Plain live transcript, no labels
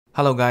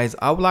Hello guys,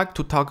 I would like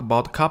to talk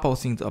about a couple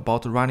things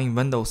about running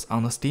Windows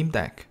on the Steam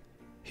Deck.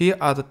 Here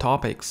are the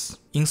topics.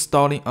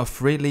 Installing a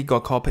free legal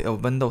copy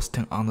of Windows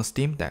 10 on the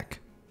Steam Deck.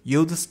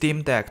 Use the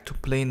Steam Deck to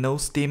play no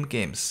Steam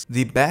games.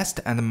 The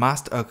best and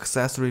must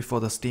accessory for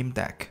the Steam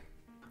Deck.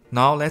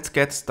 Now let's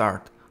get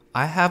started.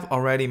 I have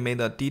already made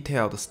a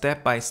detailed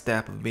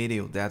step-by-step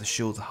video that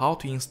shows how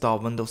to install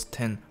Windows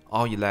 10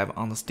 or 11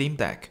 on the Steam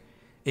Deck.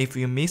 If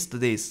you missed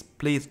this,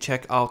 please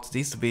check out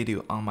this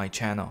video on my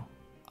channel.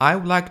 I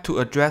would like to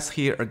address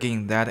here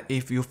again that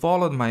if you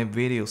followed my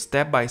video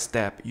step by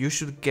step, you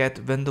should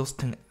get Windows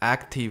 10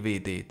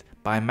 activated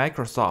by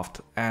Microsoft,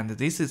 and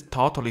this is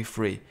totally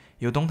free.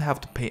 You don't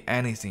have to pay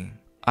anything.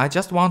 I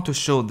just want to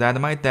show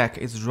that my deck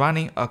is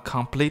running a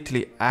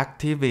completely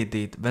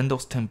activated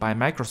Windows 10 by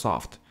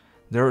Microsoft.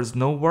 There is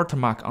no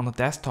watermark on the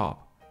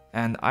desktop,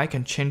 and I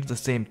can change the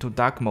theme to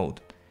dark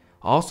mode.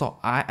 Also,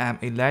 I am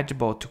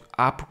eligible to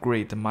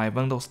upgrade my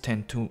Windows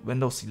 10 to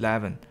Windows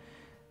 11.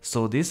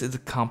 So this is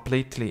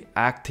completely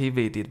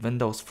activated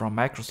Windows from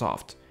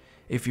Microsoft.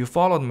 If you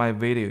followed my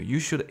video, you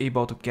should be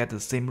able to get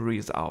the same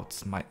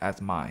results as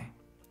mine.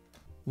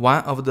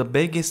 One of the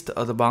biggest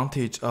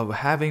advantages of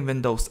having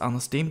Windows on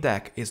the Steam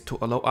Deck is to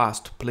allow us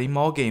to play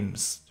more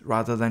games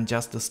rather than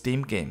just the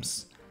Steam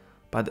games.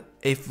 But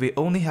if we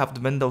only have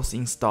the Windows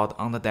installed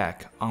on the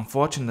deck,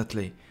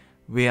 unfortunately,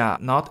 we are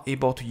not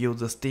able to use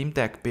the Steam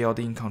Deck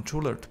built-in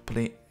controller to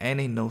play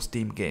any no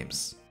Steam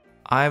games.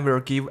 I will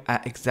give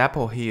an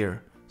example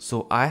here.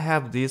 So I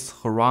have this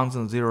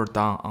Horizon Zero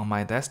Dawn on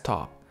my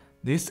desktop.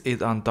 This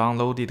is a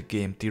downloaded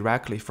game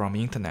directly from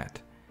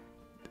internet.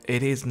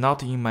 It is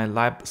not in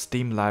my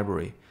Steam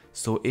library,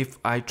 so if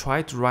I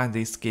try to run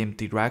this game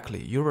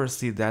directly, you will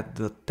see that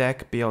the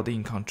deck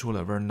built-in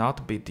controller will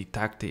not be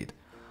detected.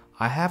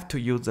 I have to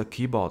use the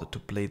keyboard to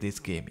play this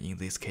game in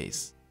this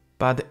case.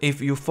 But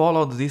if you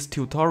followed this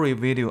tutorial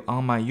video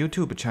on my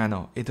YouTube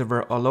channel, it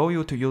will allow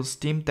you to use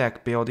Steam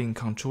Deck built-in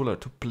controller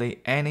to play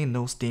any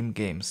no Steam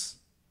games.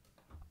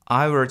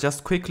 I will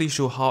just quickly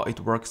show how it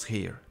works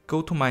here.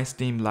 Go to my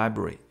Steam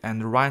library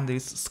and run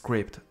this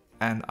script,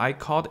 and I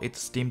called it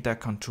Steam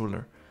Deck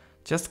Controller.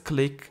 Just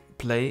click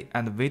play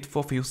and wait for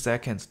a few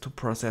seconds to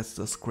process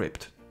the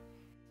script.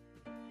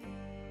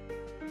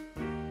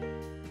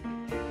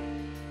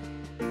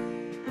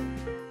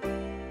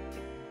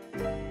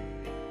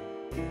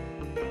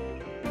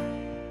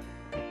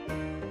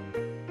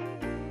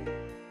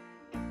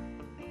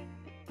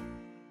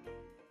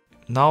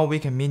 Now we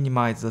can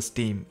minimize the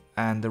Steam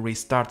and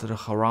restart the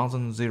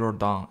Horizon Zero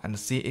Dawn and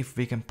see if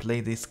we can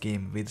play this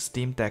game with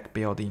Steam Deck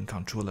built-in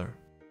controller.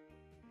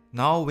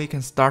 Now we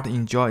can start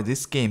enjoy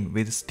this game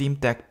with Steam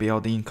Deck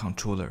built-in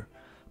controller.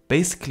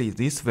 Basically,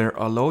 this will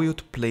allow you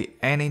to play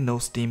any no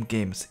Steam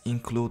games,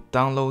 include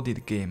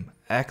downloaded game,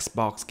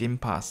 Xbox Game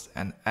Pass,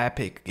 and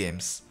Epic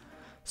games.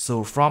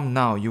 So from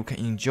now you can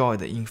enjoy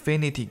the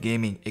infinity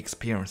gaming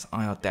experience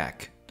on your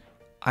deck.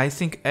 I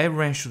think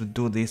everyone should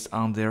do this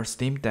on their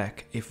Steam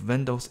Deck if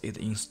Windows is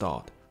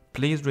installed.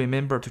 Please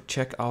remember to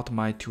check out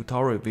my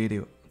tutorial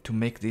video to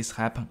make this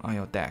happen on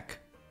your deck.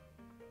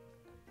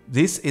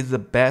 This is the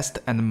best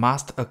and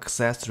must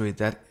accessory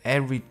that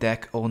every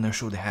deck owner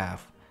should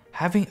have.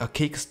 Having a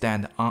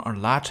kickstand on a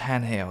large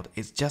handheld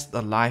is just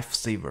a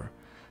lifesaver.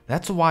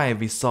 That's why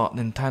we saw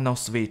Nintendo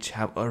Switch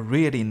have a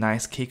really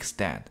nice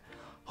kickstand.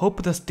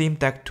 Hope the Steam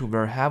Deck 2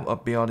 will have a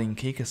built-in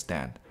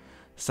kickstand.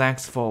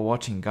 Thanks for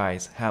watching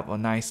guys, have a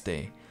nice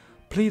day.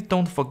 Please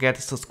don't forget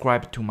to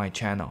subscribe to my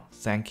channel.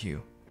 Thank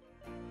you.